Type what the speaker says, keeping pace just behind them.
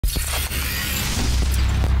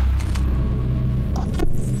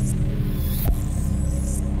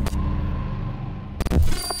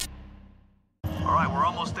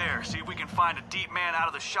find a deep man out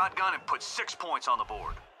of the shotgun and put 6 points on the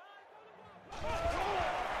board.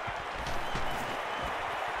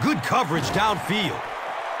 Good coverage downfield.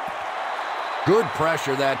 Good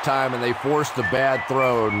pressure that time, and they forced a bad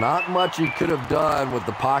throw. Not much he could have done with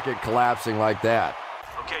the pocket collapsing like that.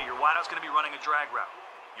 Okay, your wideout's going to be running a drag route.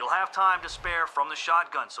 You'll have time to spare from the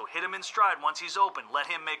shotgun, so hit him in stride once he's open. Let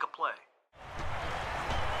him make a play.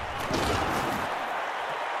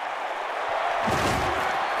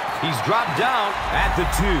 He's dropped down at the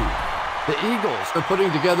 2. The Eagles are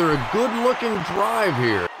putting together a good-looking drive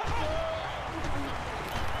here.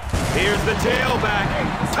 Here's the tailback.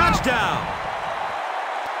 Touchdown.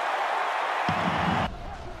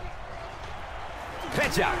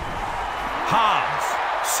 Pitch out. Hobbs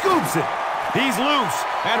scoops it. He's loose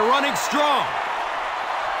and running strong.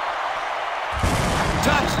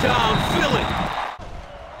 Touchdown, Philly.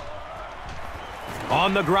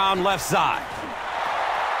 On the ground left side.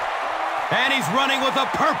 And he's running with a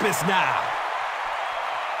purpose now.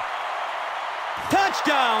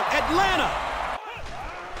 Touchdown, Atlanta.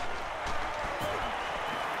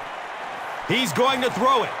 He's going to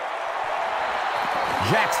throw it.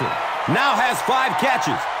 Jackson now has 5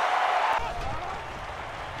 catches.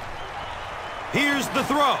 Here's the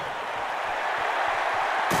throw.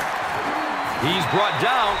 He's brought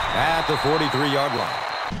down at the 43-yard line.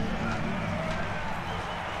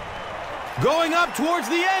 Going up towards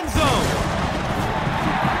the end zone.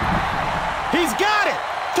 He's got it.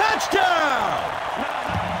 Touchdown!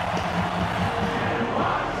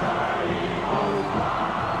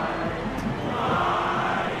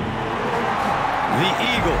 The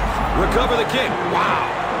Eagles recover the kick. Wow.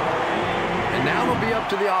 And now it'll be up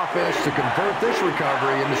to the offense to convert this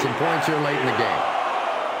recovery into some points here late in the game.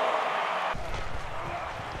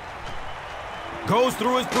 Goes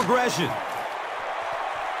through his progression.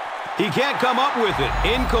 He can't come up with it.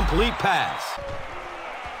 Incomplete pass.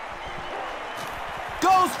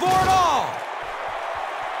 Goes for it all.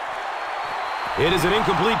 It is an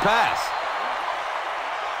incomplete pass.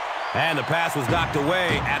 And the pass was knocked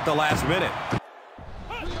away at the last minute.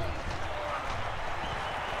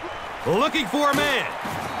 Looking for a man.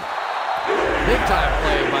 Big-time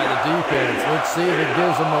play by the defense. Let's see if it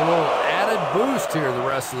gives them a little added boost here the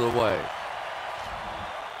rest of the way.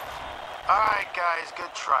 All right, guys,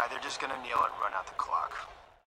 good try. They're just going to kneel and run out the clock.